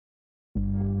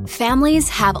Families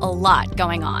have a lot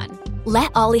going on.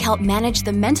 Let Ollie help manage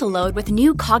the mental load with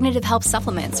new cognitive help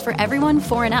supplements for everyone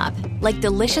 4 and up, like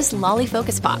delicious Lolly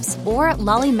Focus Pops or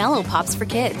Lolly Mellow Pops for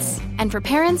kids. And for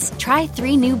parents, try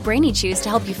 3 new Brainy Chews to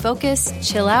help you focus,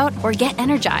 chill out, or get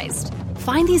energized.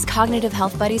 Find these cognitive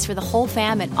health buddies for the whole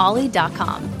fam at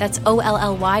ollie.com. That's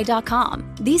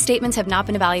OLLY.com. These statements have not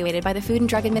been evaluated by the Food and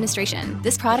Drug Administration.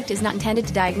 This product is not intended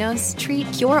to diagnose, treat,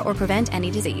 cure, or prevent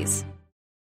any disease.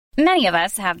 Many of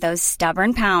us have those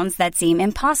stubborn pounds that seem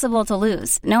impossible to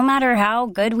lose, no matter how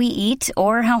good we eat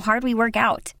or how hard we work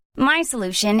out. My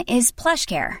solution is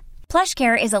PlushCare.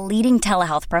 PlushCare is a leading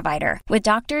telehealth provider with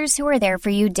doctors who are there for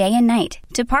you day and night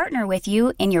to partner with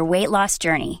you in your weight loss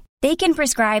journey. They can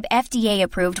prescribe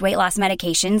FDA-approved weight loss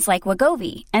medications like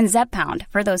Wegovy and Zepbound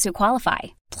for those who qualify.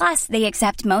 Plus, they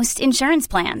accept most insurance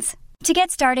plans. To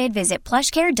get started, visit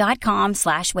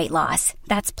plushcare.com/weightloss.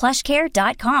 That's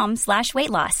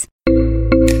plushcare.com/weightloss.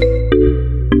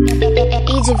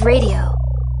 Age of Radio.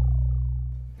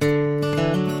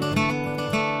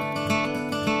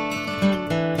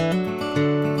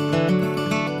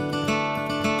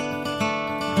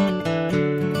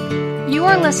 You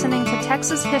are listening to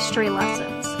Texas History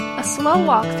Lessons, a slow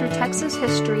walk through Texas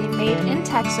history made in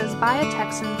Texas by a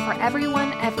Texan for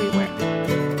everyone, everywhere.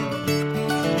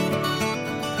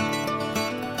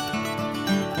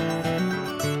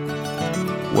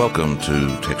 Welcome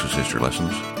to Texas History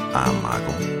Lessons. I'm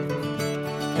Michael.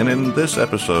 And in this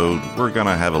episode, we're going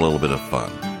to have a little bit of fun.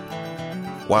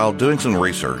 While doing some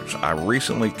research, I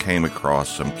recently came across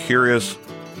some curious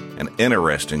and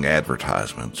interesting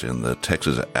advertisements in the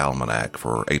Texas Almanac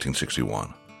for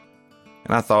 1861.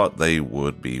 And I thought they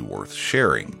would be worth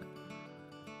sharing.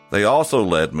 They also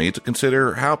led me to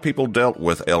consider how people dealt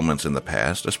with ailments in the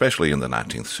past, especially in the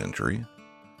 19th century.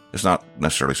 It's not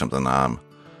necessarily something I'm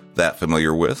that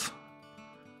familiar with.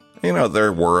 You know,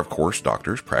 there were, of course,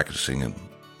 doctors practicing in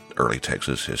early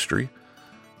Texas history.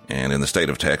 And in the state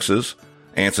of Texas,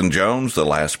 Anson Jones, the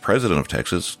last president of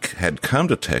Texas, had come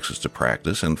to Texas to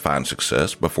practice and find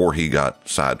success before he got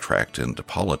sidetracked into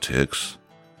politics.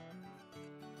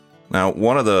 Now,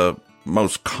 one of the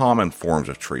most common forms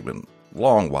of treatment,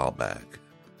 long while back,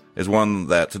 is one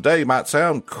that today might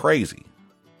sound crazy.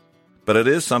 But it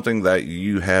is something that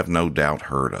you have no doubt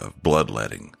heard of,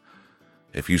 bloodletting.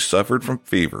 If you suffered from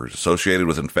fevers associated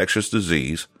with infectious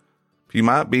disease, you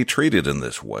might be treated in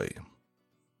this way.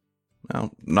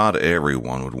 Now, not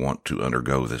everyone would want to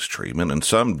undergo this treatment, and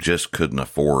some just couldn't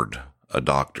afford a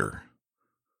doctor.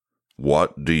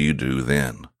 What do you do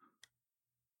then?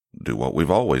 Do what we've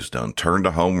always done, turn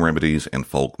to home remedies and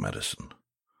folk medicine.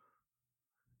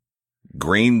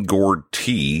 Green gourd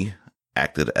tea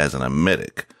acted as an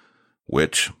emetic,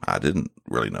 which I didn't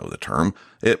really know the term.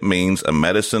 It means a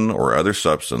medicine or other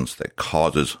substance that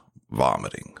causes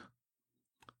vomiting.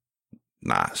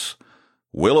 Nice.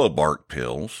 Willow bark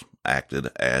pills acted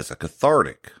as a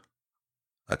cathartic.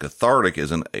 A cathartic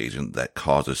is an agent that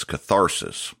causes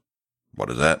catharsis. What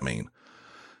does that mean?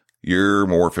 You're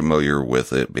more familiar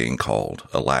with it being called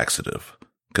a laxative.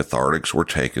 Cathartics were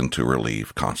taken to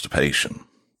relieve constipation.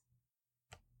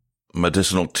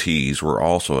 Medicinal teas were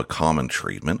also a common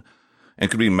treatment and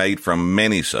could be made from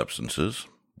many substances: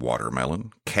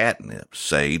 watermelon, catnip,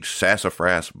 sage,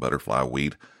 sassafras, butterfly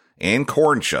weed, and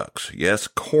corn shucks. Yes,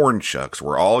 corn shucks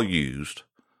were all used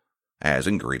as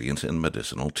ingredients in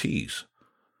medicinal teas.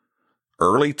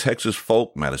 Early Texas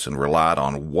folk medicine relied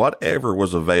on whatever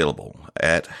was available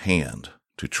at hand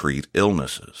to treat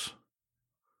illnesses.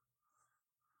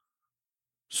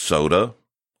 Soda,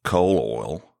 coal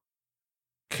oil,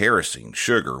 kerosene,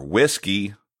 sugar,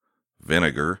 whiskey,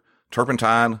 vinegar,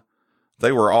 turpentine,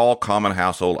 they were all common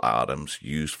household items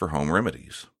used for home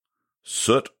remedies.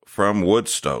 Soot from wood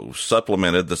stoves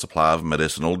supplemented the supply of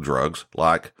medicinal drugs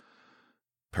like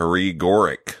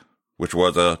paregoric, which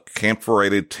was a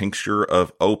camphorated tincture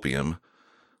of opium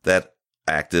that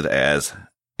acted as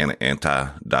an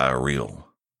anti-diarrheal.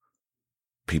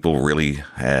 People really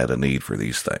had a need for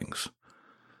these things.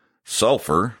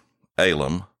 Sulfur,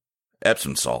 alum,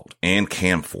 Epsom salt, and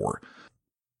camphor.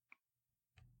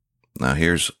 Now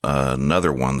here's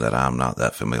another one that I'm not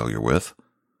that familiar with.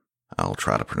 I'll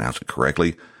try to pronounce it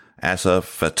correctly.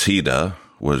 Asafoetida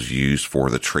was used for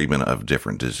the treatment of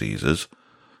different diseases,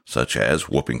 such as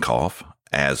whooping cough,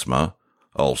 asthma,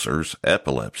 ulcers,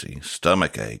 epilepsy,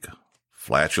 stomachache,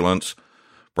 flatulence,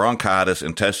 bronchitis,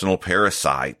 intestinal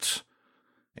parasites,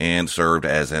 and served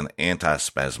as an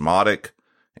antispasmodic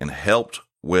and helped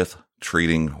with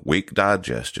treating weak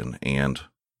digestion and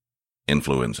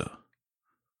influenza.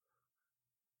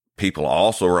 People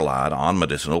also relied on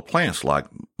medicinal plants like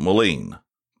mullein,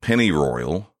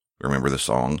 pennyroyal, Remember the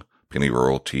song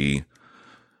Pennyroyal Tea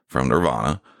from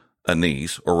Nirvana,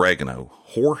 anise, oregano,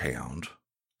 horehound,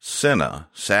 senna,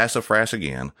 sassafras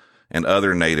again, and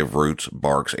other native roots,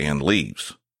 barks, and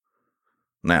leaves.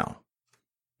 Now,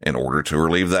 in order to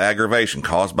relieve the aggravation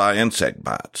caused by insect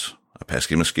bites, a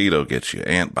pesky mosquito gets you,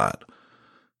 ant bite,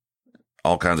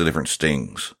 all kinds of different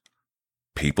stings,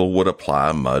 people would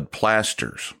apply mud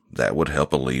plasters. That would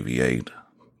help alleviate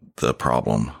the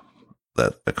problem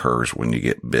that occurs when you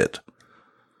get bit.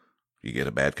 You get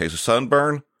a bad case of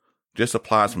sunburn, just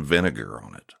apply some vinegar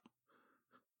on it.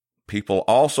 People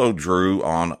also drew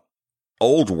on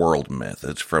old world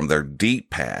methods from their deep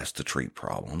past to treat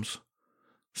problems.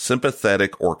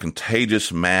 Sympathetic or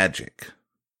contagious magic.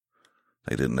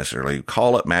 They didn't necessarily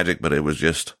call it magic, but it was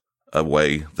just a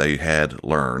way they had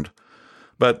learned.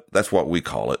 But that's what we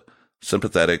call it.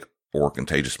 Sympathetic or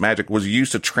contagious magic was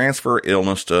used to transfer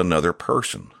illness to another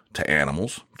person, to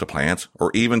animals, to plants,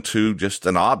 or even to just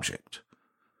an object.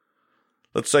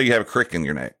 Let's say you have a crick in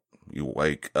your neck. You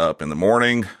wake up in the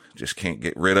morning, just can't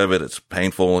get rid of it. It's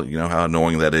painful. You know how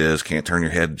annoying that is. Can't turn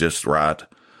your head just right.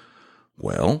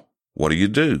 Well, what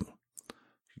do?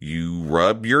 You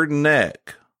rub your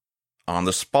neck on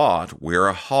the spot where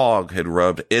a hog had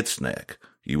rubbed its neck.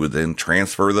 You would then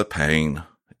transfer the pain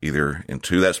either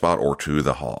into that spot or to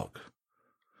the hog.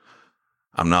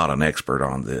 I'm not an expert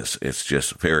on this. It's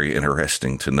just very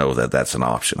interesting to know that that's an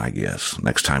option, I guess,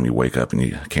 next time you wake up and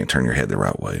you can't turn your head the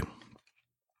right way.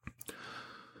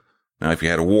 Now, if you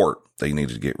had a wart that you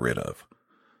needed to get rid of,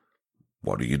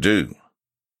 what do?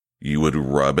 You would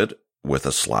rub it with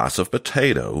a slice of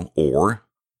potato or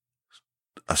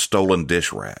a stolen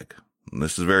dish rag. And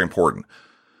this is very important.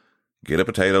 Get a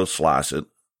potato, slice it,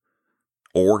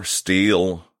 or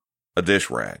steal a dish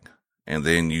rag. And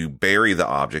then you bury the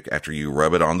object after you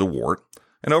rub it on the wart.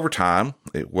 And over time,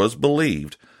 it was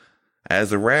believed,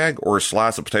 as the rag or a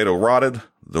slice of potato rotted,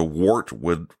 the wart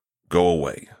would go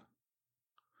away.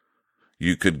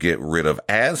 You could get rid of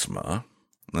asthma,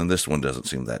 and this one doesn't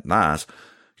seem that nice.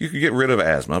 You could get rid of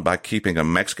asthma by keeping a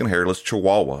Mexican hairless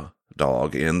Chihuahua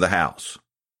dog in the house.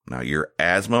 Now, your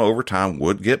asthma over time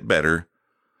would get better,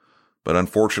 but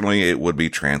unfortunately, it would be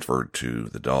transferred to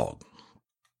the dog.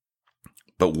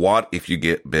 But what if you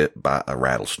get bit by a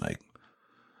rattlesnake?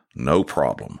 No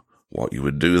problem. What you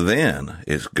would do then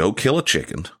is go kill a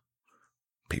chicken.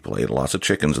 People ate lots of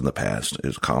chickens in the past. It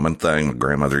was a common thing. My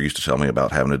grandmother used to tell me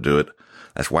about having to do it.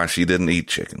 That's why she didn't eat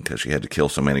chicken, because she had to kill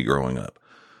so many growing up.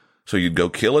 So you'd go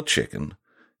kill a chicken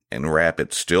and wrap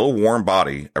its still warm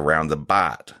body around the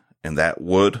bite, and that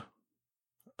would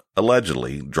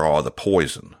allegedly draw the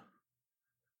poison.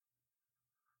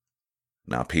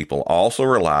 Now, people also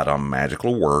relied on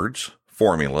magical words,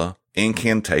 formula,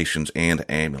 incantations, and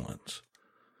amulets.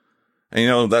 And you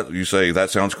know, that you say, that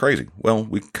sounds crazy. Well,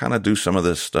 we kind of do some of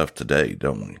this stuff today,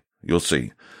 don't we? You'll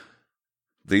see.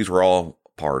 These were all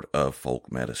part of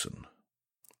folk medicine.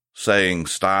 Saying,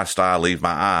 "Sty, sty, leave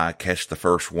my eye, catch the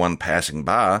first one passing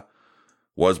by,"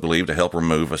 was believed to help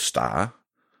remove a sty.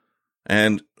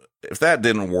 And if that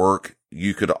didn't work,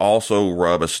 you could also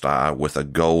rub a sty with a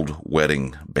gold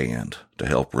wedding band to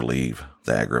help relieve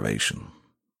the aggravation.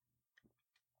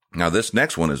 Now, this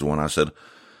next one is one I said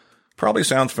probably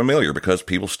sounds familiar because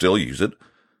people still use it,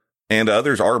 and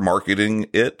others are marketing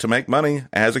it to make money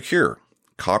as a cure.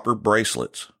 Copper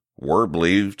bracelets were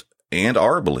believed and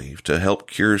are believed to help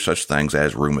cure such things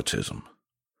as rheumatism.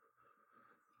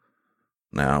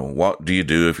 Now, what do you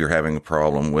do if you're having a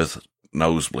problem with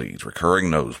nosebleeds, recurring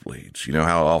nosebleeds? You know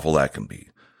how awful that can be.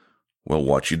 Well,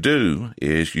 what you do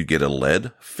is you get a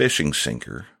lead fishing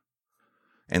sinker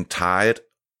and tie it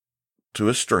to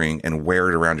a string and wear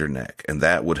it around your neck, and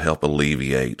that would help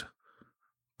alleviate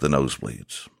the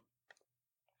nosebleeds.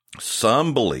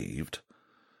 Some believed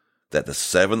that the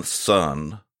seventh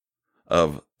son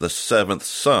of the seventh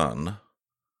son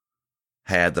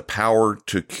had the power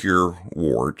to cure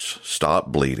warts, stop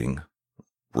bleeding,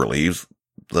 relieve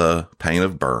the pain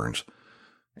of burns,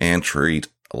 and treat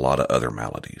a lot of other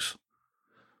maladies.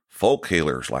 Folk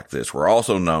healers like this were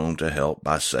also known to help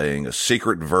by saying a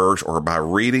secret verse or by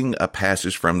reading a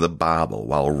passage from the Bible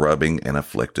while rubbing an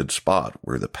afflicted spot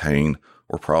where the pain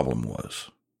or problem was.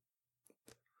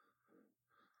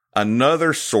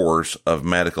 Another source of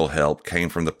medical help came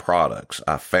from the products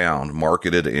I found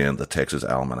marketed in the Texas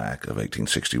Almanac of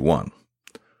 1861.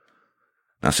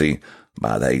 Now see,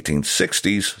 by the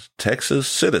 1860s, Texas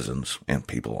citizens and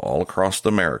people all across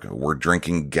America were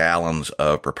drinking gallons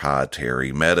of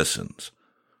proprietary medicines.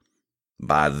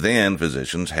 By then,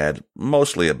 physicians had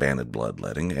mostly abandoned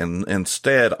bloodletting and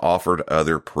instead offered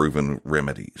other proven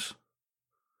remedies.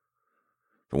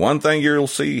 The one thing you'll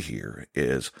see here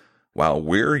is While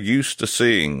we're used to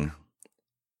seeing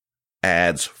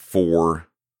ads for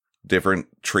different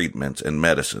treatments and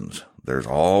medicines, there's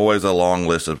always a long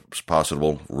list of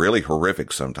possible, really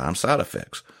horrific sometimes, side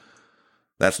effects.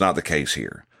 That's not the case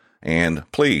here. And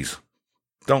please,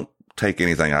 don't take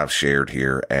anything I've shared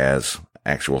here as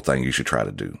actual thing you should try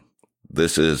to do.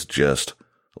 This is just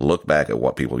look back at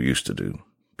what people used to do.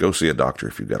 Go see a doctor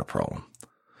if you've got a problem.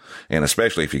 And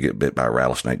especially if you get bit by a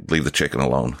rattlesnake, leave the chicken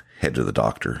alone, head to the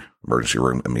doctor, emergency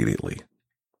room immediately.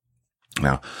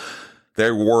 Now,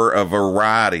 there were a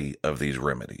variety of these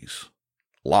remedies,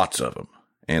 lots of them.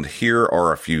 And here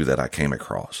are a few that I came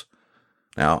across.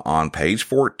 Now, on page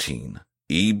 14,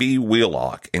 E.B.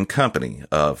 Wheelock and Company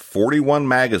of 41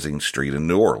 Magazine Street in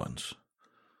New Orleans,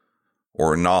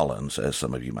 or Nolans, as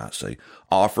some of you might say,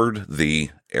 offered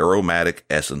the aromatic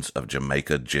essence of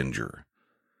Jamaica ginger.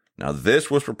 Now, this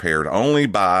was prepared only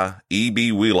by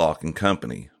E.B. Wheelock and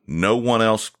Company. No one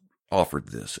else offered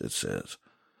this, it says.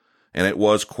 And it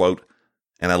was, quote,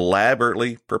 an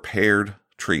elaborately prepared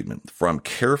treatment from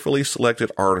carefully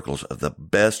selected articles of the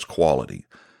best quality.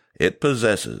 It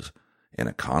possesses, in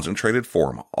a concentrated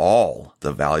form, all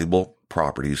the valuable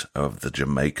properties of the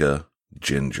Jamaica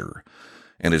ginger,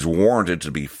 and is warranted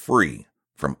to be free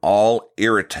from all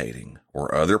irritating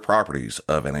or other properties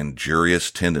of an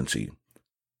injurious tendency.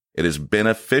 It is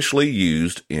beneficially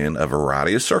used in a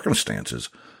variety of circumstances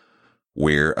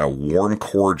where a warm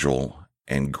cordial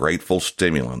and grateful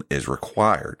stimulant is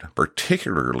required,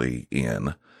 particularly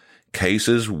in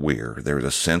cases where there is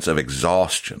a sense of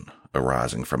exhaustion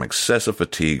arising from excessive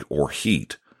fatigue or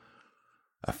heat.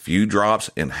 A few drops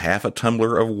in half a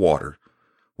tumbler of water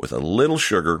with a little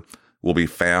sugar will be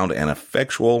found an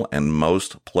effectual and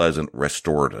most pleasant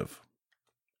restorative.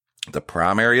 The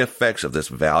primary effects of this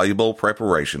valuable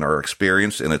preparation are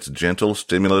experienced in its gentle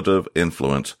stimulative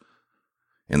influence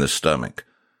in the stomach,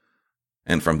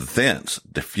 and from thence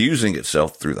diffusing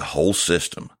itself through the whole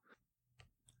system.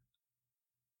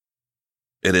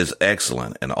 It is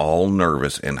excellent in all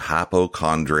nervous and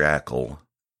hypochondriacal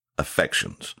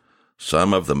affections,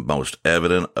 some of the most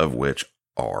evident of which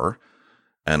are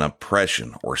an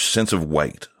oppression or sense of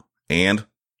weight and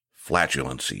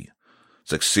flatulency,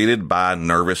 succeeded by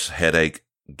nervous headache,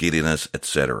 giddiness,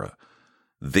 etc.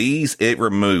 These it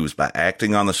removes by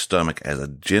acting on the stomach as a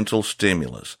gentle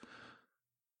stimulus,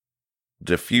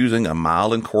 diffusing a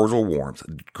mild and cordial warmth,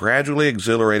 gradually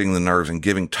exhilarating the nerves and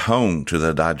giving tone to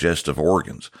the digestive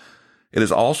organs. It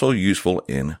is also useful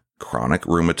in chronic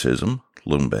rheumatism,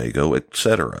 lumbago,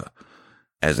 etc.,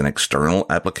 as an external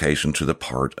application to the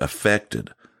part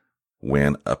affected.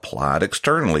 When applied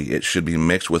externally, it should be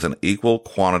mixed with an equal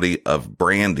quantity of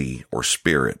brandy or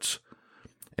spirits.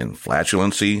 In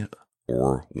flatulency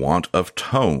or want of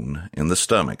tone in the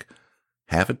stomach,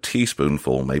 half a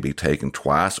teaspoonful may be taken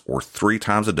twice or 3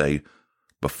 times a day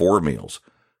before meals,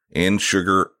 in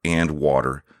sugar and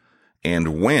water.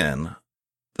 And when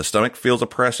the stomach feels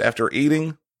oppressed after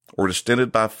eating or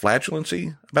distended by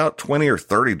flatulency, about 20 or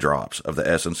 30 drops of the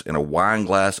essence in a wine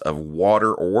glass of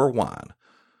water or wine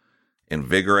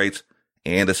invigorates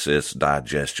and assists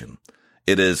digestion.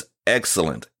 It is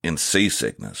excellent in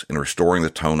seasickness in restoring the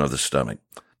tone of the stomach.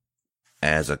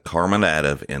 As a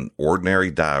carminative in ordinary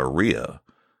diarrhea,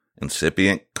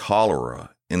 incipient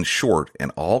cholera, in short,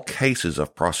 in all cases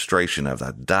of prostration of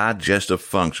the digestive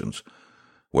functions,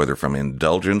 whether from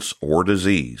indulgence or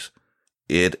disease,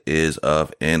 it is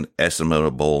of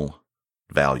inestimable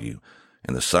value.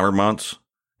 In the summer months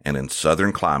and in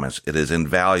southern climates, it is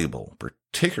invaluable,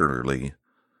 particularly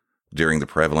during the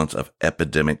prevalence of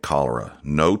epidemic cholera.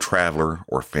 No traveler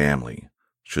or family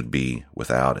should be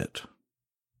without it.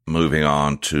 Moving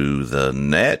on to the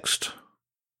next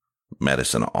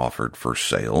medicine offered for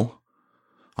sale.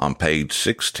 On page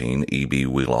 16, E.B.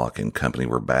 Wheelock and Company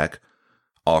were back,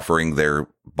 offering their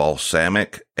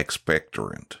balsamic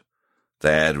expectorant. The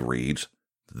ad reads,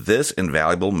 "This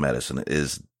invaluable medicine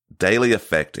is daily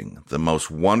effecting the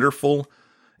most wonderful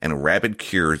and rapid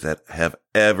cures that have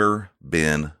ever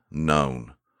been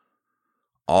known.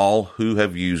 All who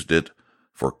have used it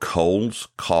for colds,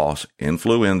 coughs,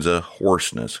 influenza,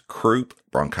 hoarseness, croup,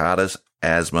 bronchitis,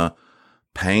 asthma,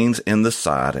 pains in the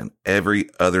side, and every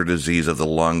other disease of the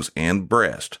lungs and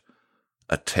breast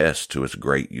attest to its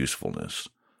great usefulness.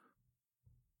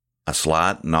 A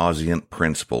slight nauseant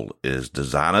principle is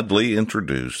designedly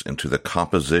introduced into the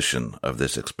composition of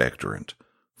this expectorant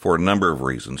for a number of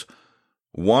reasons,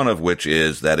 one of which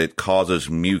is that it causes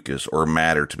mucus or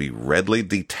matter to be readily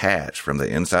detached from the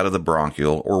inside of the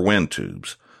bronchial or wind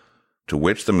tubes, to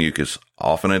which the mucus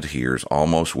often adheres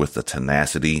almost with the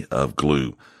tenacity of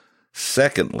glue.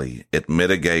 Secondly, it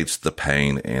mitigates the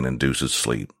pain and induces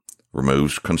sleep.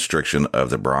 removes constriction of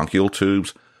the bronchial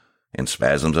tubes and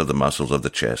spasms of the muscles of the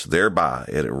chest. Thereby,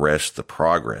 it arrests the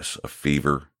progress of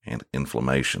fever and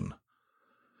inflammation.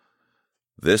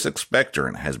 This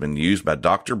expectorant has been used by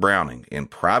Dr. Browning in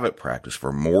private practice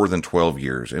for more than 12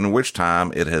 years, in which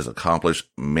time it has accomplished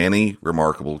many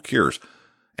remarkable cures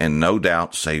and no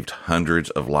doubt saved hundreds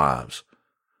of lives.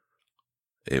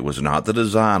 It was not the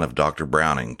design of Dr.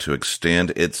 Browning to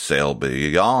extend its sale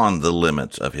beyond the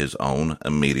limits of his own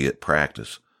immediate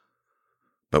practice.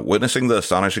 But witnessing the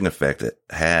astonishing effect it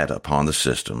had upon the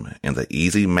system and the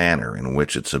easy manner in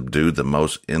which it subdued the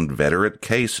most inveterate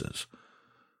cases,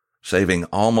 saving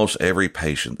almost every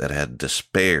patient that had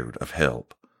despaired of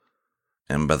help,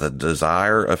 and by the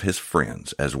desire of his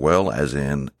friends, as well as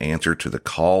in answer to the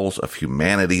calls of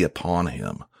humanity upon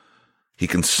him, he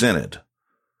consented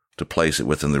to place it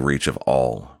within the reach of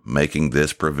all, making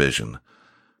this provision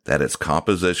that its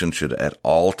composition should at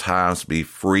all times be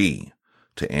free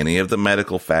to any of the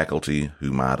medical faculty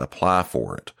who might apply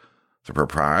for it. The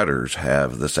proprietors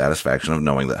have the satisfaction of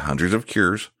knowing that hundreds of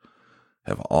cures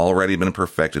have already been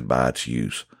perfected by its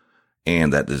use,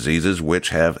 and that diseases which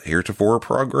have heretofore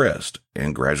progressed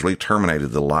and gradually terminated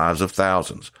the lives of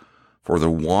thousands for the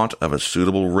want of a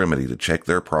suitable remedy to check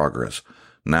their progress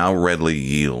now readily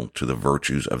yield to the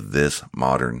virtues of this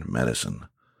modern medicine.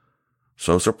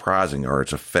 So surprising are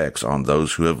its effects on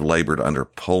those who have labored under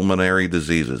pulmonary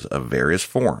diseases of various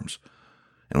forms,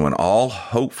 and when all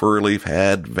hope for relief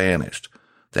had vanished,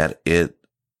 that it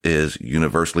is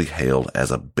universally hailed as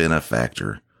a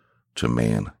benefactor to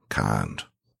mankind.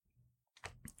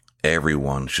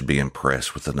 Everyone should be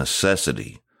impressed with the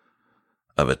necessity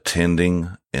of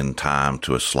attending in time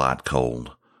to a slight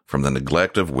cold, from the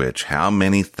neglect of which how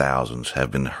many thousands have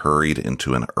been hurried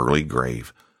into an early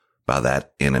grave by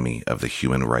that enemy of the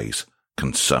human race,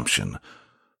 consumption,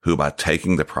 who by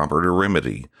taking the proper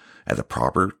remedy at the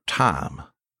proper time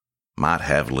might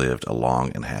have lived a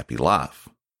long and happy life.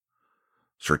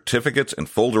 Certificates and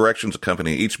full directions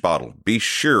accompany each bottle. Be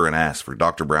sure and ask for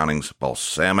Dr. Browning's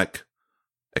balsamic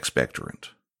expectorant.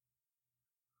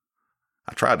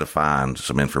 I tried to find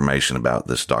some information about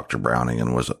this Dr. Browning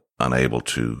and was unable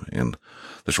to in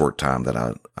the short time that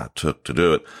I took to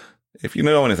do it. If you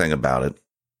know anything about it,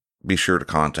 be sure to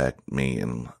contact me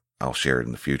and I'll share it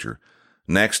in the future.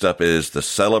 Next up is the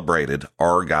celebrated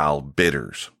Argyle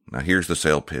bitters. Now here's the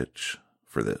sale pitch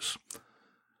for this.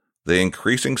 The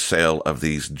increasing sale of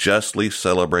these justly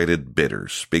celebrated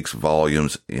bitters speaks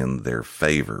volumes in their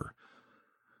favor.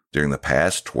 During the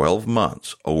past 12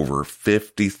 months, over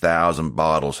 50,000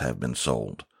 bottles have been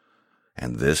sold,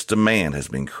 and this demand has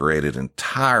been created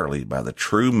entirely by the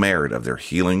true merit of their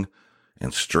healing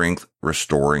and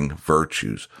strength-restoring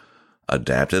virtues,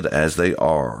 adapted as they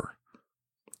are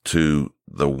to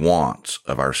the wants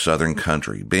of our southern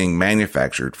country, being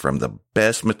manufactured from the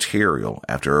best material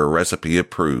after a recipe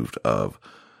approved of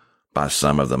by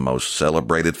some of the most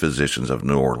celebrated physicians of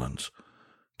New Orleans,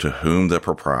 to whom the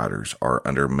proprietors are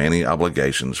under many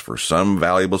obligations for some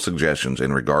valuable suggestions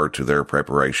in regard to their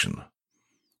preparation.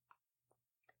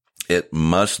 It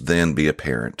must then be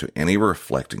apparent to any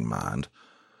reflecting mind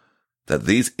that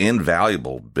these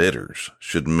invaluable bitters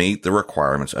should meet the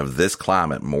requirements of this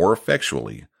climate more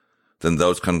effectually than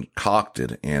those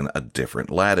concocted in a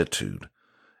different latitude,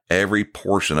 every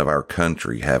portion of our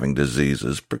country having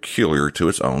diseases peculiar to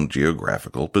its own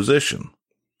geographical position.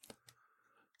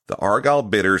 The Argyle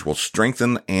bitters will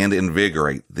strengthen and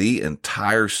invigorate the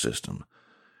entire system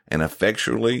and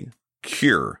effectually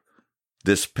cure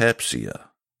dyspepsia,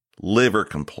 liver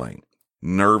complaint,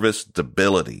 nervous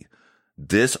debility,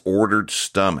 disordered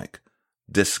stomach,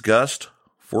 disgust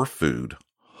for food,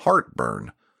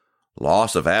 heartburn,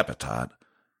 loss of appetite,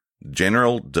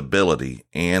 general debility,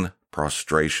 and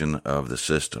prostration of the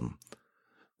system.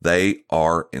 They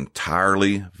are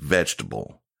entirely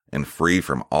vegetable and free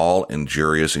from all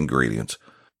injurious ingredients.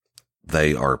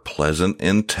 They are pleasant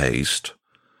in taste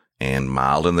and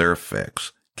mild in their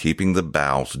effects, keeping the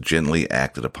bowels gently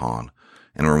acted upon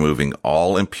and removing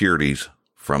all impurities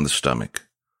from the stomach.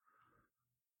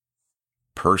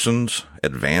 Persons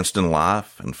advanced in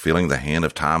life and feeling the hand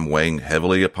of time weighing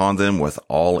heavily upon them with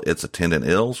all its attendant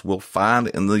ills will find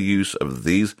in the use of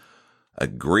these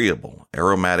agreeable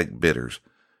aromatic bitters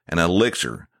an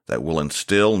elixir that will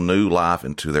instill new life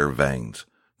into their veins,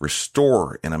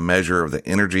 restore in a measure of the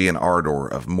energy and ardor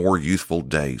of more youthful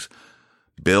days,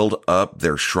 build up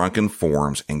their shrunken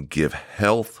forms, and give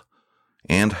health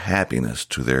and happiness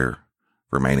to their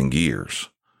remaining years.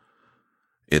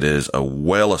 It is a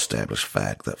well-established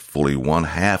fact that fully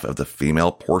 1/2 of the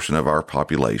female portion of our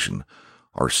population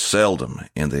are seldom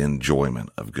in the enjoyment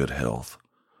of good health,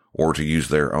 or to use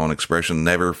their own expression,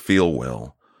 never feel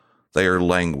well. They are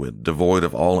languid, devoid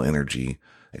of all energy,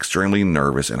 extremely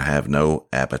nervous, and have no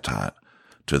appetite.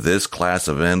 To this class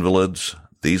of invalids,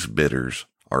 these bitters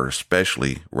are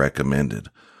especially recommended.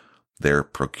 Their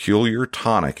peculiar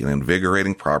tonic and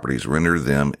invigorating properties render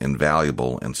them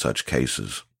invaluable in such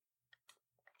cases.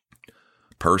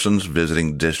 Persons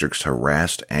visiting districts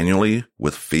harassed annually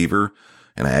with fever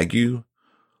and ague,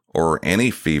 or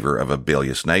any fever of a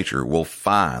bilious nature, will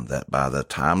find that by the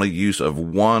timely use of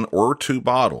 1 or 2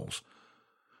 bottles,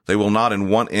 they will not in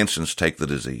one instance take the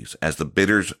disease, as the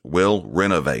bitters will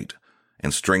renovate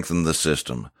and strengthen the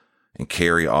system and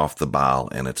carry off the bile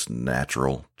in its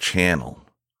natural channel.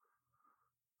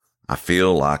 I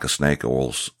feel like a snake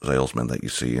oil salesman that you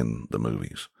see in the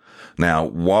movies. Now,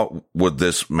 what would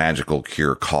this magical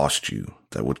cure cost you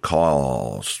that would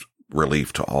cause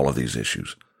relief to all of these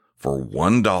issues? For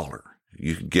 $1,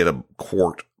 you could get a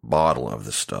quart bottle of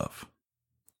this stuff.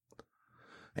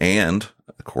 And,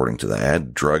 according to the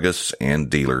ad, druggists and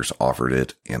dealers offered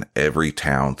it in every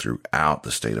town throughout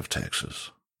the state of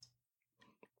Texas.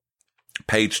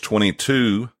 Page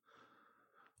 22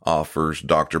 offers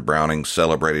Dr. Browning's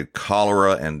celebrated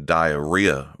cholera and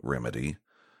diarrhea remedy.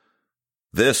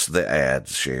 This, the ad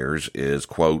shares, is,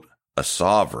 quote, a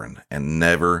sovereign and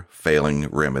never failing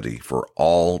remedy for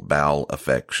all bowel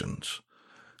affections.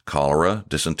 Cholera,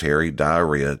 dysentery,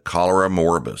 diarrhea, cholera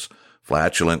morbus,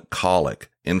 flatulent colic,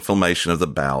 inflammation of the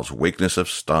bowels, weakness of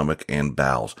stomach and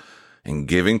bowels. In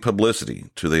giving publicity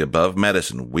to the above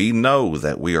medicine, we know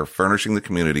that we are furnishing the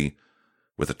community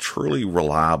with a truly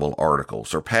reliable article,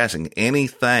 surpassing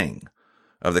anything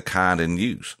of the kind in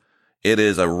use. It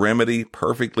is a remedy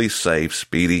perfectly safe,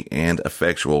 speedy, and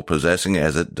effectual, possessing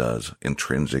as it does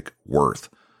intrinsic worth.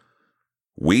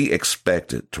 We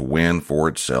expect it to win for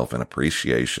itself an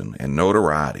appreciation and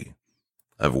notoriety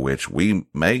of which we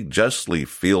may justly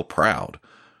feel proud.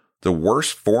 The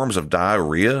worst forms of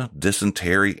diarrhea,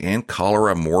 dysentery, and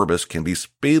cholera morbus can be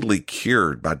speedily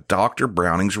cured by Dr.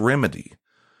 Browning's remedy.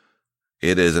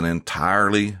 It is an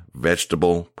entirely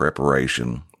vegetable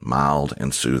preparation, mild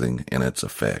and soothing in its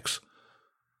effects.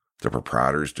 The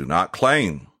proprietors do not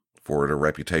claim for it a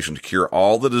reputation to cure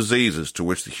all the diseases to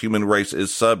which the human race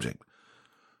is subject,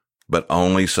 but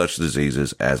only such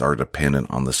diseases as are dependent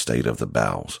on the state of the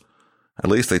bowels. At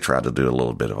least they tried to do a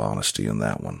little bit of honesty in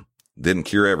that one. Didn't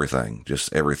cure everything,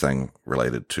 just everything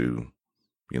related to,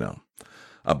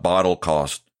 a bottle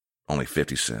cost only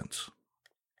 50 cents.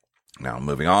 Now,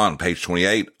 moving on, page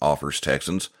 28 offers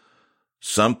Texans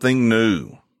something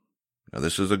new. Now,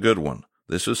 this is a good one.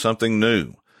 This is something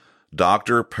new.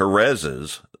 Dr.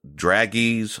 Perez's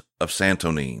Dragees of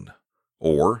Santonine,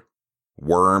 or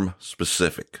worm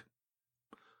specific.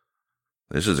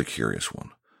 This is a curious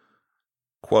one.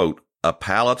 Quote, a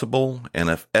palatable and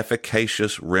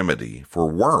efficacious remedy for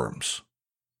worms.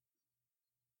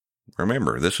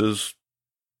 Remember, this is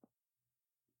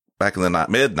back in the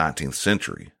mid-19th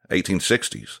century,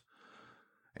 1860s.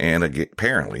 And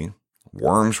apparently,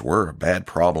 worms were a bad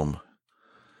problem.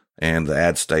 And the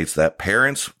ad states that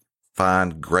parents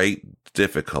find great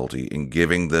difficulty in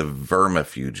giving the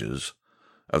vermifuges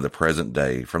of the present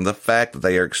day from the fact that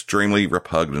they are extremely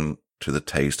repugnant to the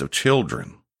taste of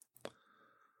children.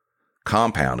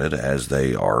 Compounded as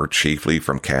they are chiefly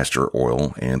from castor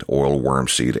oil and oil worm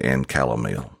seed and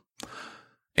calomel.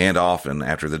 And often,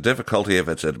 after the difficulty of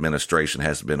its administration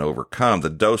has been overcome, the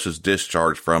dose is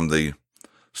discharged from the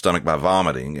stomach by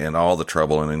vomiting, and all the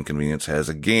trouble and inconvenience has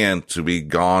again to be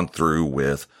gone through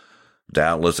with,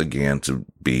 doubtless again to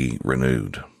be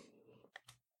renewed.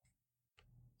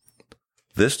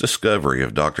 This discovery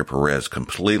of Dr. Perez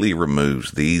completely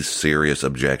removes these serious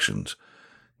objections,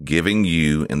 giving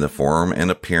you, in the form and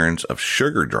appearance of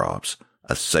sugar drops,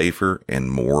 a safer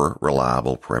and more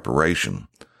reliable preparation.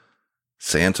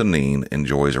 Santonine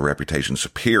enjoys a reputation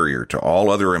superior to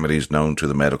all other remedies known to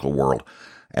the medical world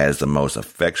as the most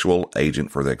effectual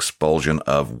agent for the expulsion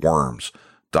of worms.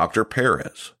 Dr.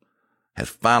 Perez has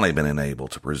finally been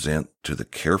enabled to present to the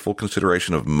careful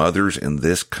consideration of mothers in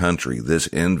this country this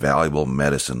invaluable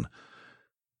medicine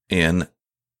in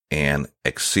an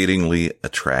exceedingly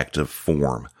attractive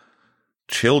form.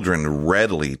 Children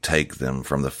readily take them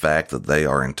from the fact that they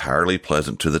are entirely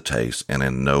pleasant to the taste and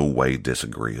in no way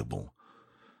disagreeable.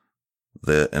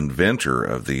 The inventor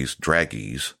of these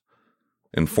Dragees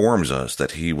informs us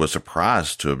that he was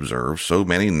surprised to observe so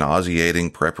many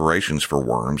nauseating preparations for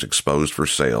worms exposed for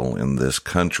sale in this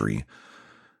country,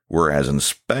 whereas in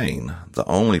Spain, the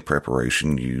only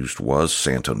preparation used was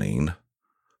Santonine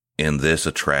in this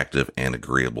attractive and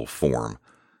agreeable form.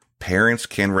 Parents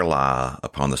can rely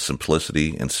upon the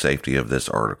simplicity and safety of this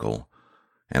article,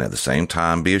 and at the same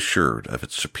time be assured of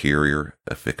its superior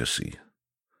efficacy.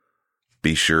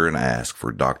 Be sure and ask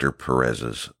for Dr.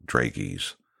 Perez's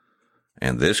Dragees.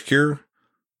 And this cure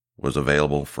was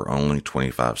available for only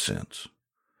 25 cents.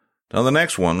 Now, the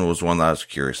next one was one that I was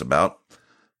curious about.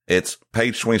 It's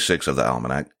page 26 of the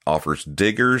almanac, offers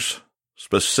Digger's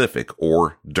Specific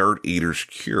or Dirt Eater's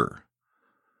Cure.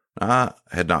 Now,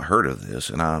 I had not heard of this,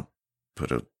 and I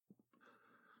put a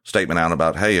statement out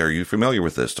about, hey, are you familiar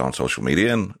with this on social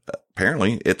media? And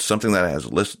apparently it's something that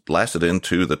has lasted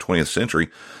into the 20th century.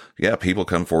 Yeah, people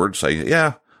come forward and say,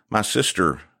 yeah, my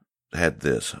sister had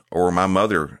this, or my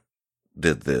mother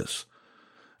did this.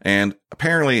 And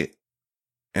apparently,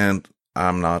 and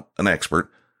I'm not an expert,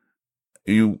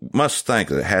 you must think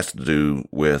that it has to do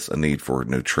with a need for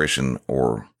nutrition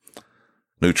or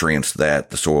nutrients that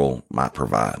the soil might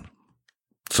provide.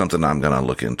 Something I'm going to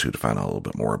look into to find out a little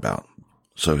bit more about.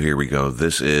 So here we go.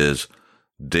 This is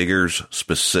Digger's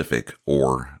Specific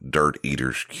or Dirt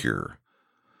Eater's Cure.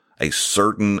 A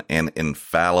certain and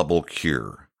infallible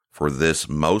cure for this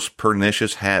most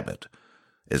pernicious habit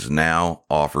is now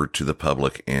offered to the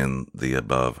public in the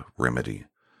above remedy.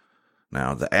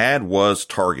 Now, the ad was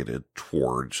targeted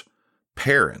towards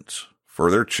parents for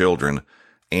their children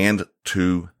and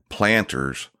to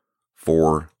planters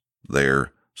for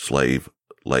their slave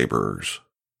laborers.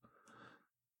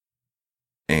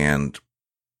 And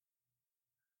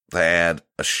the ad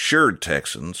assured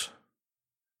Texans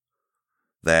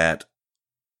that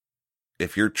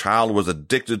if your child was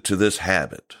addicted to this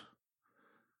habit,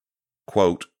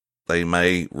 quote, they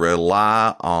may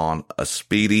rely on a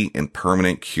speedy and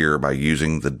permanent cure by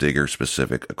using the Digger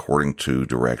Specific according to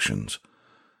directions.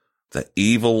 The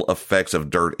evil effects of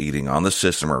dirt eating on the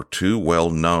system are too well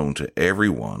known to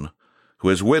everyone who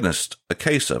has witnessed a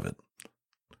case of it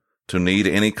to need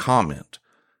any comment.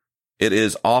 It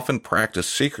is often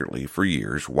practiced secretly for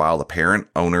years while the parent,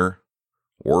 owner,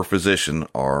 or physician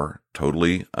are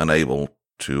totally unable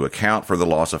to account for the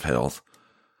loss of health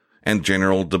and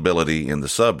general debility in the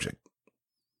subject.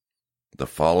 The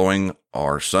following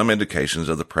are some indications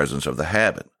of the presence of the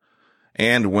habit,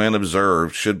 and when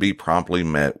observed should be promptly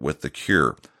met with the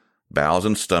cure. Bowels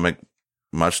and stomach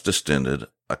much distended,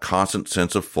 a constant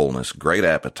sense of fullness, great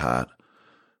appetite,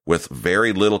 with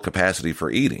very little capacity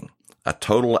for eating, a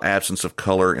total absence of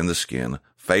color in the skin,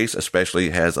 face especially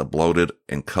has a bloated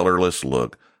and colorless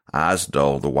look, eyes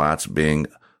dull, the whites being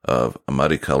of a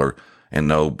muddy color, and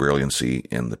no brilliancy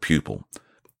in the pupil.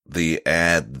 The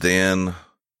ad then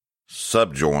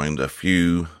subjoined a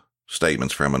few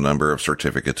statements from a number of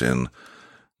certificates in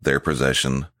their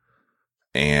possession.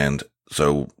 And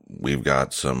so we've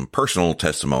got some personal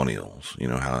testimonials. You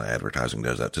know how advertising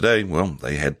does that today. Well,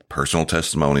 they had personal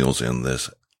testimonials in this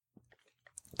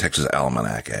Texas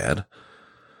Almanac ad.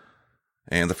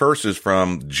 And the first is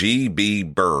from G.B.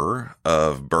 Burr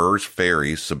of Burr's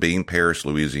Ferry, Sabine Parish,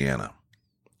 Louisiana,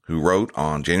 who wrote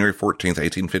on January 14th,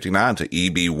 1859 to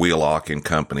E.B. Wheelock and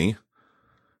Company,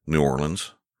 New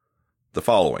Orleans, the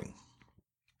following.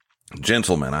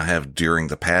 Gentlemen, I have during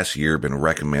the past year been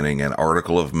recommending an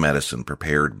article of medicine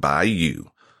prepared by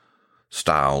you,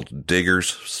 styled Digger's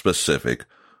Specific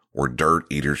or Dirt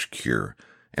Eater's Cure,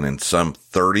 and in some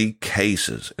 30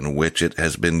 cases in which it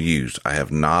has been used, I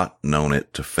have not known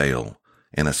it to fail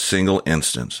in a single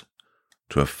instance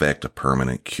to effect a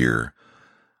permanent cure.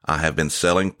 I have been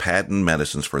selling patent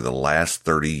medicines for the last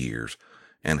 30 years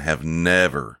and have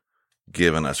never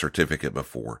given a certificate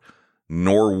before,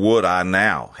 nor would I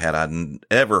now had I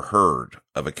ever heard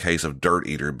of a case of dirt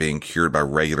eater being cured by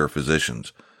regular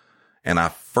physicians. And I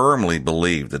firmly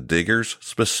believe the Digger's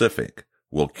Specific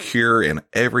will cure in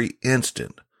every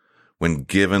instant when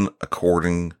given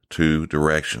according to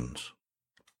directions.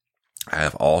 I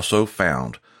have also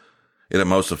found it a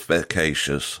most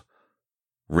efficacious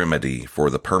remedy for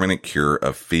the permanent cure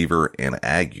of fever and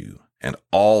ague and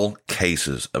all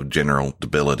cases of general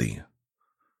debility.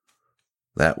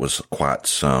 That was quite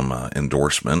some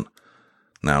endorsement.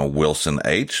 Now, Wilson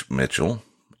H. Mitchell,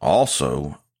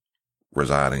 also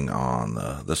residing on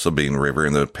the Sabine River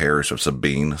in the parish of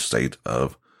Sabine, state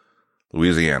of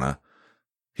Louisiana,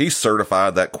 he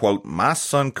certified that, quote, my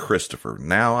son Christopher,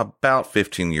 now about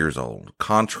 15 years old,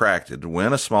 contracted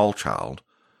when a small child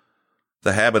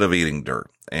the habit of eating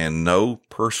dirt, and no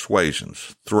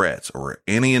persuasions, threats, or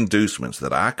any inducements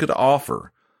that I could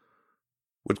offer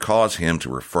would cause him to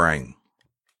refrain.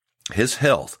 His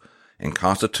health and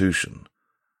constitution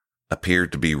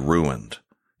appeared to be ruined,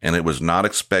 and it was not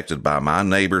expected by my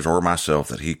neighbors or myself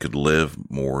that he could live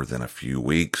more than a few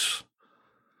weeks.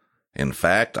 In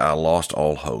fact, I lost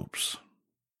all hopes.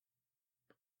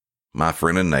 My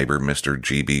friend and neighbor, Mr.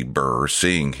 G.B. Burr,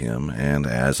 seeing him and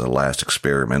as a last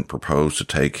experiment proposed to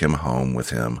take him home with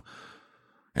him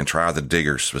and try the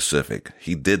digger specific.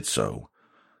 He did so,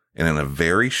 and in a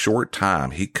very short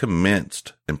time he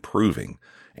commenced improving,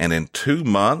 and in 2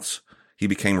 months he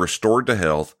became restored to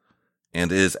health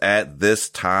and is at this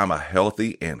time a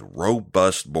healthy and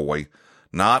robust boy,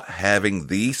 not having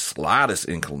the slightest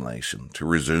inclination to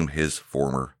resume his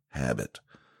former habit.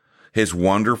 His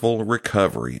wonderful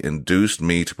recovery induced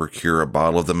me to procure a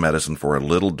bottle of the medicine for a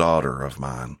little daughter of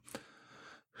mine,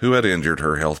 who had injured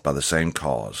her health by the same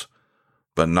cause,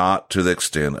 but not to the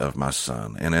extent of my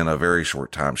son, and in a very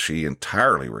short time she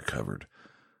entirely recovered.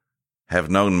 Have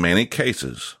known many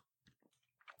cases,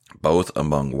 both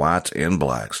among whites and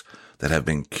blacks, that have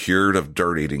been cured of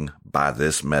dirt eating by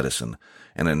this medicine,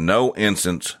 and in no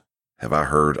instance have I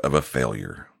heard of a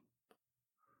failure.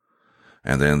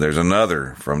 And then there's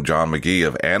another from John McGee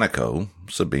of Anaco,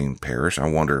 Sabine Parish. I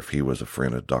wonder if he was a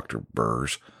friend of Dr.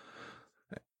 Burr's.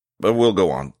 But we'll go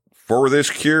on. For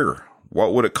this cure,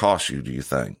 what would it cost you, do you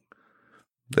think?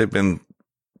 They've been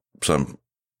some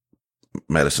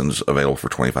medicines available for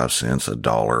 25 cents,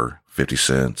 $1, 50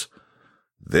 cents.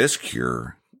 This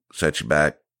cure sets you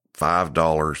back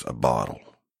 $5 a bottle.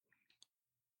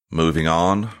 Moving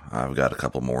on, I've got a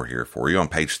couple more here for you. On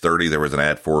page 30, there was an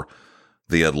ad for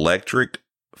the Electric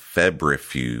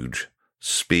Febrifuge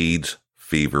Speeds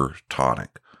Fever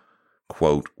Tonic.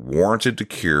 Quote, warranted to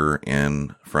cure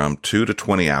in from 2 to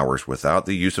 20 hours without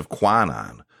the use of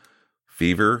quinine,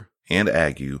 fever and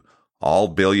ague, all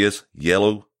bilious,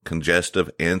 yellow, congestive,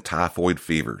 and typhoid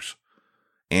fevers,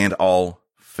 and all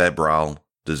febrile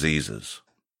diseases.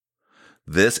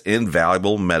 This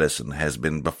invaluable medicine has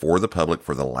been before the public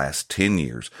for the last 10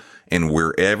 years, and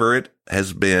wherever it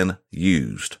has been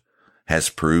used, has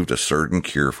proved a certain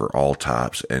cure for all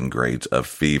types and grades of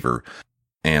fever,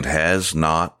 and has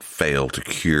not failed to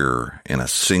cure in a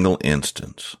single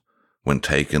instance when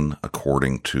taken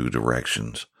according to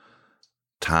directions.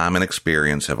 Time and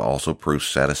experience have also proved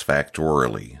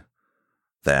satisfactorily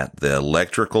that the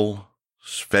electrical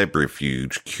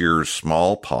febrifuge cures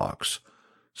smallpox,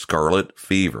 scarlet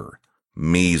fever,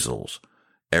 measles,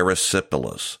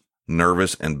 erysipelas,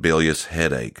 nervous and bilious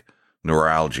headache,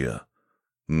 neuralgia,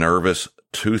 nervous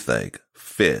toothache,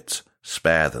 fits,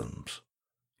 spasms,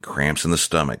 cramps in the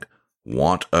stomach,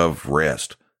 want of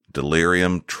rest,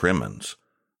 delirium tremens,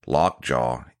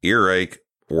 lockjaw, earache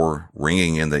or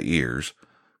ringing in the ears,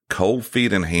 cold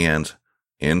feet and hands,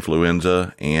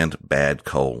 influenza, and bad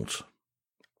colds.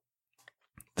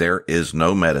 There is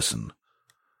no medicine,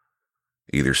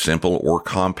 either simple or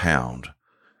compound,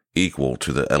 equal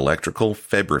to the electrical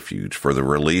febrifuge for the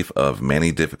relief of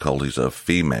many difficulties of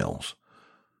females.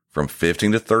 From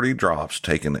 15 to 30 drops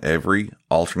taken every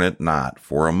alternate night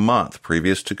for a month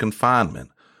previous to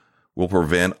confinement will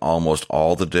prevent almost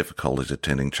all the difficulties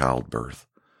attending childbirth,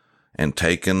 and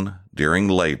taken during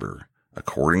labor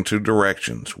according to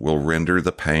directions will render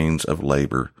the pains of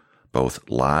labor both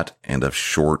light and of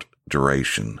short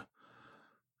duration.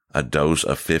 A dose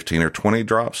of 15 or 20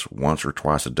 drops once or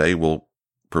twice a day will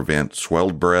prevent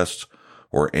swelled breasts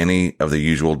or any of the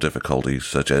usual difficulties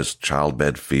such as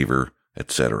childbed fever,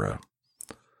 etc.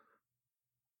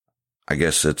 I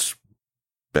guess it's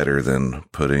better than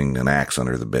putting an axe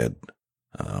under the bed.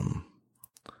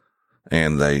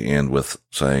 And they end with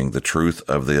saying the truth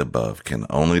of the above can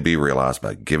only be realized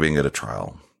by giving it a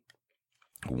trial.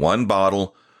 One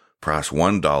bottle, price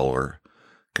 $1,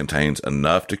 contains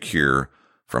enough to cure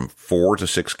from 4 to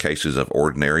 6 cases of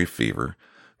ordinary fever,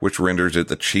 which renders it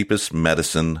the cheapest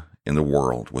medicine in the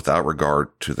world without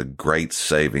regard to the great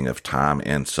saving of time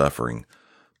and suffering.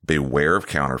 Beware of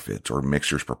counterfeits or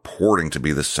mixtures purporting to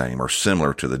be the same or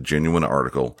similar to the genuine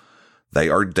article. They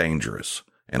are dangerous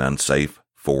and unsafe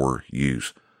for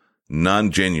use.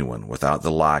 None genuine without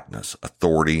the likeness,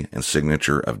 authority, and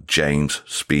signature of James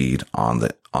Speed on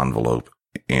the envelope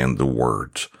and the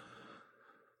words.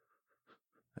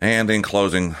 And in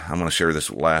closing, I'm going to share this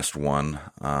last one.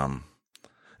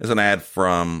 It's an ad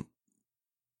from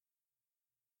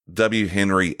W.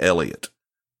 Henry Elliott.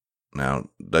 Now,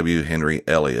 W. Henry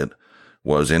Elliott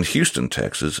was in Houston,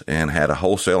 Texas, and had a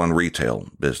wholesale and retail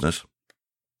business,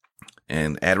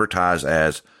 and advertised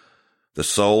as the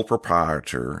sole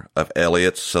proprietor of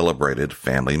Elliott's Celebrated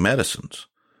Family Medicines.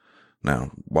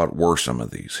 Now, what were some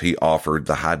of these? He offered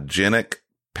the hygienic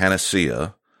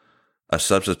panacea, a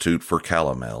substitute for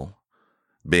calomel,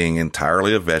 being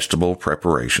entirely a vegetable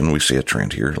preparation. We see a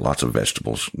trend here. Lots of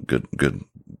vegetables, good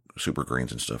super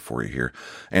greens and stuff for you here.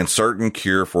 And certain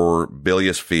cure for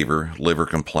bilious fever, liver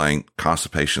complaint,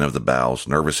 constipation of the bowels,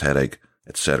 nervous headache,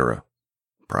 etc.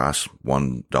 price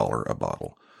 $1 a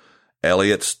bottle.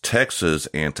 Elliott's Texas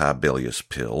Antibilious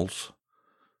Pills,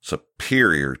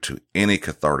 superior to any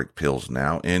cathartic pills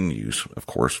now in use. Of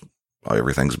course,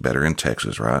 everything's better in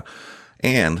Texas, right?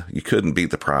 And you couldn't beat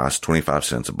the price, 25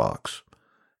 cents a box.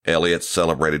 Elliott's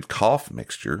Celebrated Cough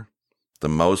Mixture, the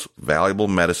most valuable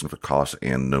medicine for coughs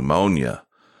and pneumonia,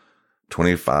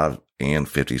 25 and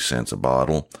 50 cents a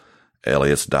bottle.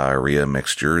 Elliott's Diarrhea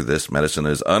Mixture. This medicine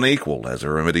is unequaled as a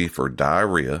remedy for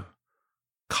diarrhea,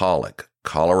 colic,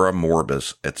 cholera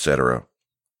morbus, etc.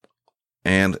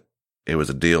 And it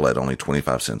was a deal at only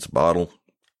 25 cents a bottle.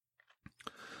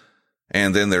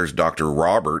 And then there's Dr.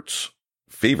 Roberts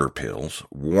Fever Pills,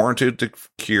 warranted to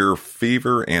cure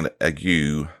fever and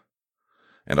ague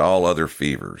and all other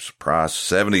fevers. Price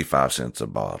 75 cents a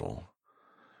bottle.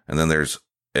 And then there's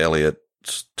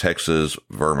Elliott's Texas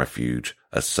Vermifuge,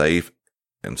 a safe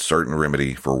and certain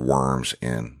remedy for worms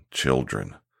in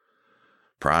children.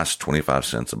 Price 25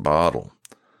 cents a bottle.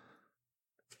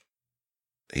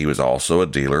 He was also a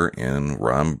dealer in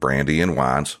rum, brandy, and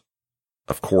wines,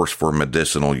 of course, for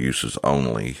medicinal uses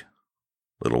only.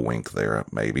 Little wink there,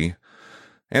 maybe.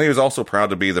 And he was also proud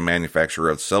to be the manufacturer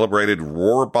of celebrated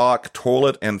Rohrbach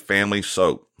toilet and family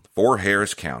soap for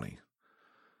Harris County.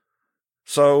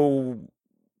 So,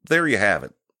 there you have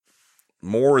it.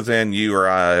 More than you or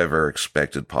I ever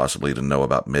expected possibly to know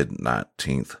about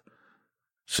mid-19th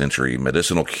century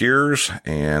medicinal cures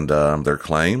and their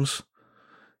claims.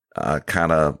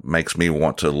 Kind of makes me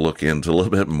want to look into a little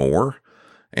bit more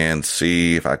and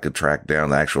see if I could track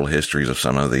down the actual histories of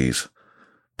some of these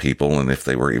people and if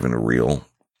they were even real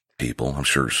people. I'm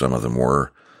sure some of them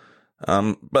were.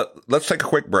 But let's take a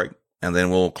quick break and then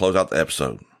we'll close out the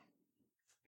episode.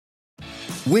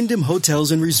 Wyndham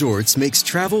Hotels and Resorts makes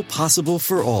travel possible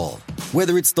for all.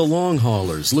 Whether it's the long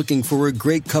haulers looking for a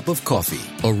great cup of coffee,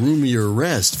 a roomier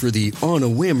rest for the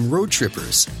on-a-whim road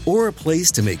trippers, or a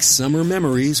place to make summer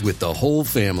memories with the whole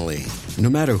family.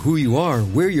 No matter who you are,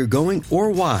 where you're going,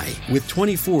 or why, with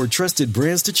 24 trusted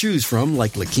brands to choose from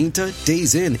like La Quinta,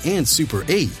 Days Inn, and Super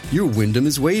 8, your Wyndham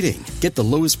is waiting. Get the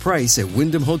lowest price at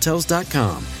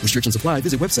WyndhamHotels.com. Restrictions apply.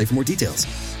 Visit website for more details.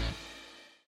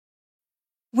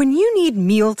 When you need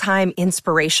mealtime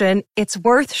inspiration, it's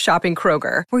worth shopping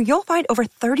Kroger, where you'll find over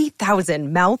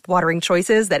 30,000 mouth-watering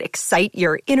choices that excite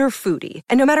your inner foodie.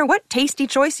 And no matter what tasty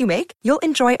choice you make, you'll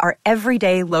enjoy our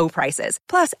everyday low prices,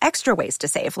 plus extra ways to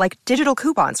save, like digital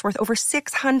coupons worth over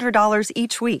 $600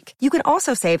 each week. You can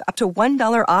also save up to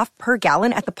 $1 off per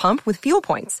gallon at the pump with fuel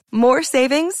points. More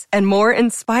savings and more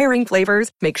inspiring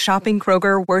flavors make shopping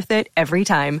Kroger worth it every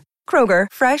time. Kroger,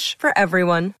 fresh for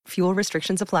everyone. Fuel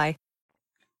restrictions apply.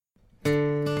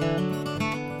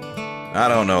 I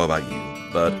don't know about you,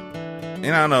 but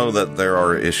I know that there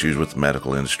are issues with the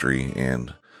medical industry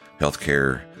and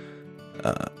healthcare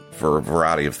for a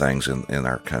variety of things in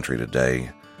our country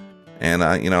today. And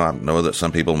I know that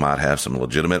some people might have some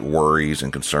legitimate worries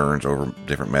and concerns over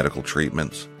different medical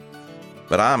treatments.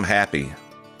 But I'm happy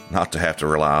not to have to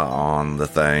rely on the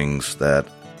things that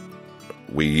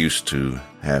we used to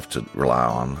have to rely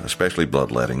on, especially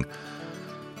bloodletting.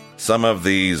 Some of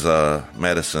these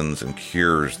medicines and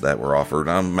cures that were offered,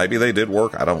 maybe they did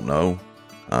work. I don't know.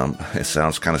 It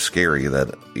sounds kind of scary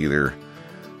that either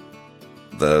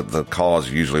the cause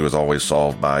usually was always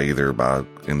solved by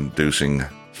inducing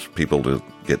people to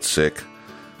get sick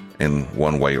in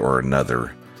one way or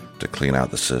another to clean out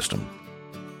the system.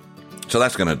 So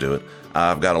that's going to do it.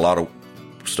 I've got a lot of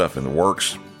stuff in the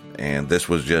works, and this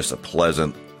was just a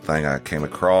pleasant thing I came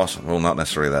across. Well, not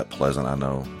necessarily that pleasant, I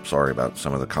know. Sorry about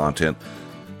some of the content.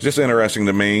 It's just interesting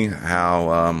to me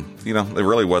how, it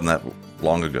really wasn't that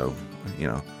long ago.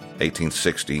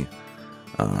 1860,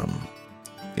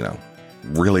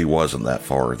 really wasn't that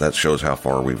far. That shows how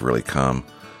far we've really come.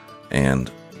 And,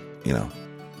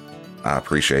 I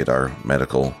appreciate our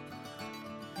medical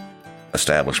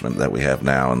establishment that we have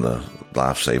now and the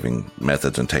life-saving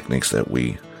methods and techniques that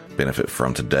we benefit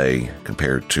from today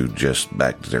compared to just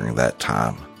back during that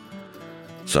time.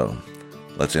 So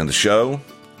let's end the show.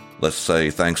 Let's say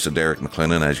thanks to Derek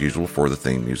McClellan, as usual, for the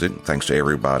theme music. Thanks to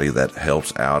everybody that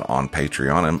helps out on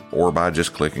Patreon or by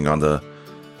just clicking in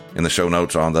the show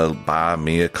notes on the Buy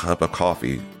Me a Cup of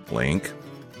Coffee link.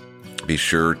 Be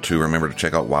sure to remember to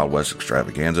check out Wild West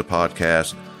Extravaganza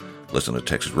podcast. Listen to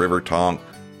Texas River Talk.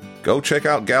 Go check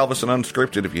out Galveston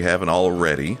Unscripted if you haven't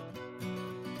already.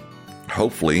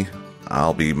 Hopefully,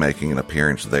 I'll be making an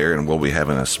appearance there, and we'll be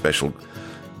having a special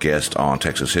guest on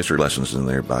Texas History Lessons in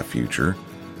there by future,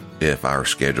 if our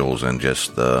schedules and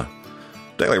just the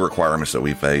daily requirements that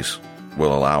we face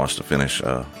will allow us to finish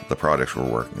the projects we're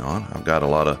working on. I've got a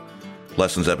lot of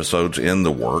lessons episodes in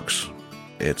the works,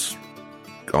 it's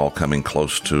all coming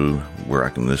close to where I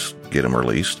can just get them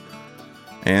released.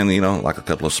 And, like a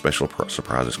couple of special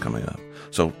surprises coming up.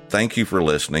 So thank you for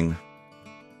listening.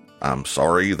 I'm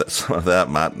sorry that some of that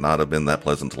might not have been that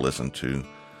pleasant to listen to,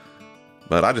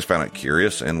 but I just found it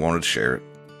curious and wanted to share it.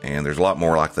 And there's a lot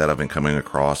more like that I've been coming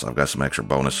across. I've got some extra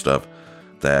bonus stuff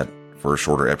that for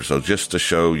shorter episodes, just to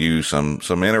show you some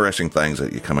interesting things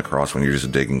that you come across when you're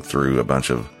just digging through a bunch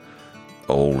of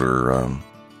older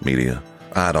media.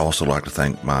 I'd also like to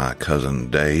thank my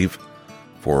cousin Dave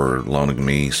for loaning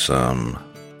me some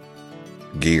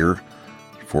gear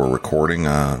for recording,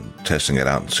 testing it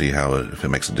out and see if it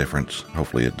makes a difference.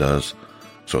 Hopefully it does.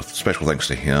 So special thanks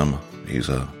to him. He's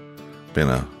been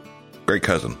a great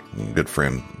cousin, good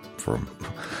friend for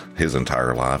his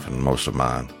entire life and most of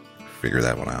mine. Figure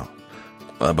that one out.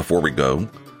 Before we go,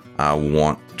 I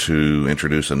want to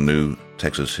introduce a new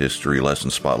Texas History Lesson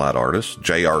Spotlight artist,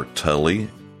 J.R. Tully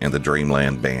and the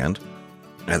Dreamland Band.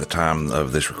 At the time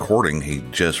of this recording, he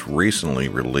just recently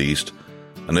released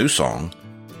a new song,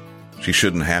 She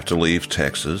Shouldn't Have to Leave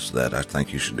Texas, that I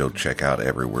think you should go check out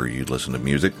everywhere you listen to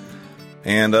music.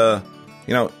 And,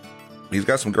 he's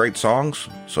got some great songs,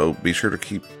 so be sure to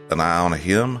keep an eye on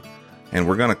him. And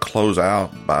we're going to close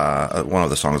out by one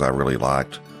of the songs I really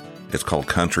liked. It's called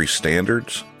Country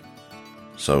Standards.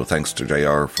 So thanks to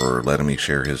JR for letting me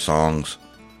share his songs.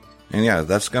 And yeah,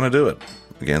 that's going to do it.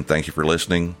 Again, thank you for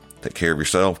listening. Take care of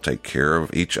yourself. Take care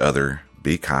of each other.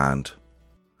 Be kind.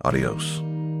 Adios.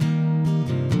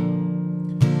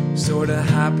 Sorta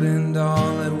happened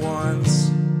all at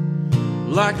once,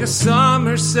 like a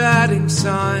summer setting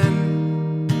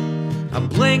sun. I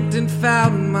blinked and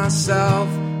found myself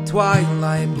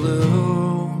twilight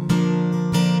blue.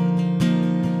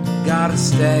 Gotta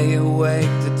stay awake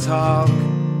to talk,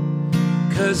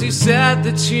 'cause you said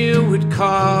that you would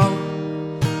call.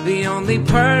 The only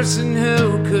person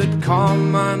who could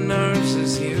calm my nerves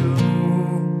is you.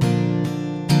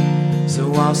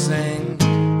 So I'll sing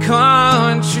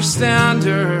country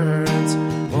standards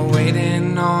while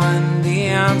waiting on the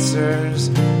answers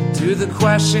to the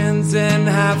questions and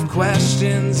have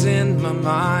questions in my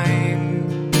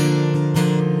mind.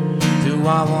 Do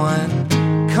I want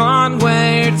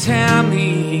Conway or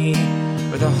Tammy,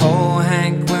 or the whole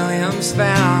Hank Williams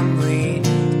family,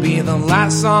 to be the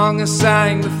last song I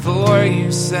sang before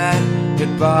you said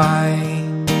goodbye?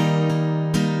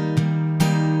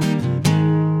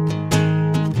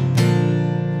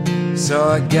 So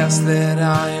I guess that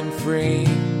I am free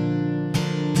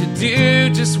to do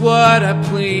just what I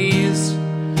please.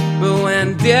 But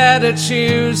when did I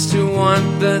choose to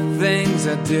want the things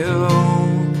I do?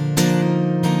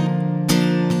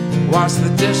 Wash the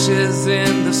dishes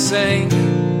in the sink,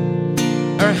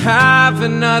 or have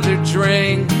another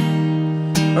drink,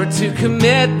 or to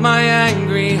commit my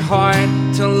angry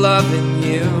heart to loving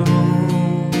you.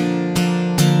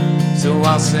 So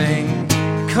I'll sing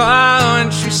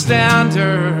country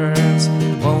standards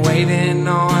while waiting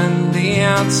on the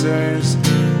answers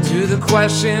to the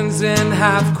questions and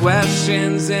have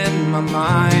questions in my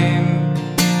mind.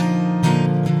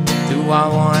 Do I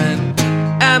want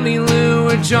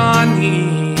Emmylou or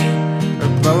Johnny, or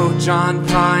both John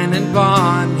Prine and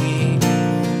Bonnie?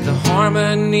 The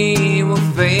harmony will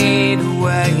fade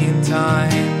away in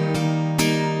time.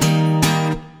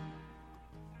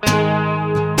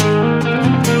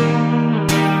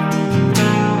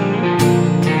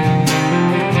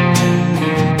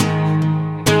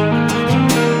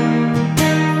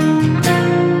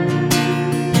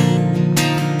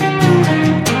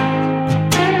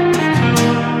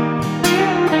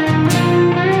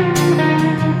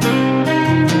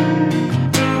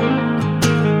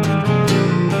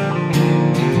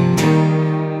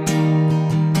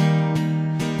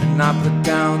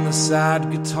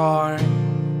 Sad guitar.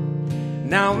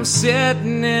 Now I'm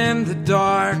sitting in the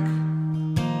dark,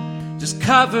 just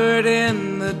covered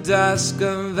in the dusk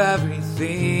of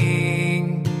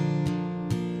everything.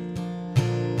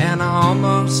 And I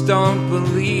almost don't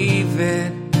believe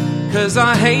it, 'cause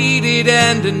I hate it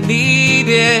and I need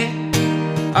it.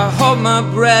 I hold my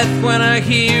breath when I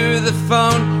hear the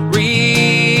phone ring.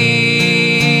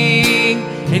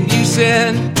 And you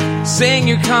said, sing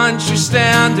your country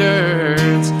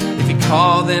standards. If you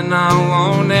call, then I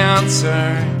won't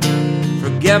answer.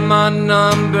 Forget my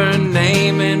number,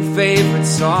 name, and favorite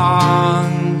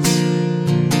songs.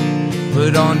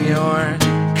 Put on your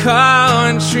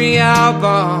country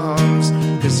albums,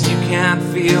 'cause you can't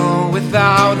feel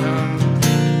without them.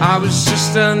 I was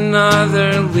just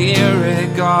another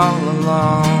lyric all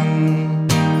along.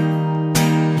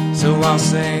 So I'll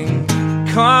sing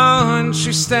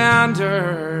country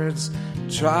standards,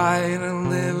 try to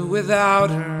live without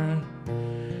her,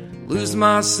 lose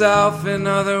myself in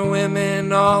other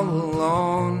women all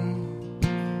alone.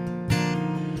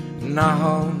 And I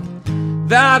hope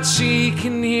that she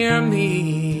can hear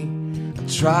me. I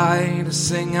try to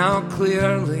sing out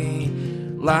clearly,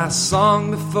 last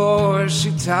song before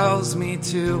she tells me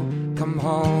to come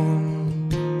home.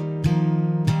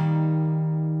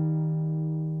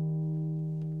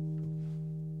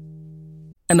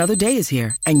 Another day is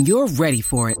here, and you're ready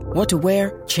for it. What to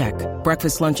wear? Check.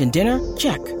 Breakfast, lunch, and dinner?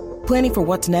 Check. Planning for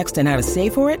what's next and how to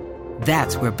save for it?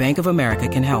 That's where Bank of America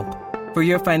can help. For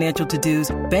your financial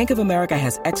to-dos, Bank of America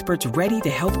has experts ready to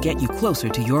help get you closer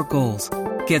to your goals.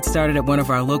 Get started at one of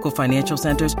our local financial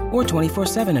centers or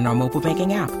 24/7 in our mobile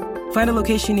banking app. Find a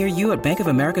location near you at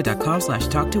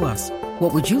bankofamerica.com/talktous.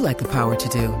 What would you like the power to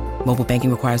do? Mobile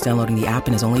banking requires downloading the app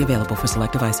and is only available for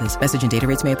select devices. Message and data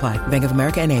rates may apply. Bank of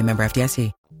America NA, member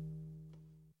FDIC.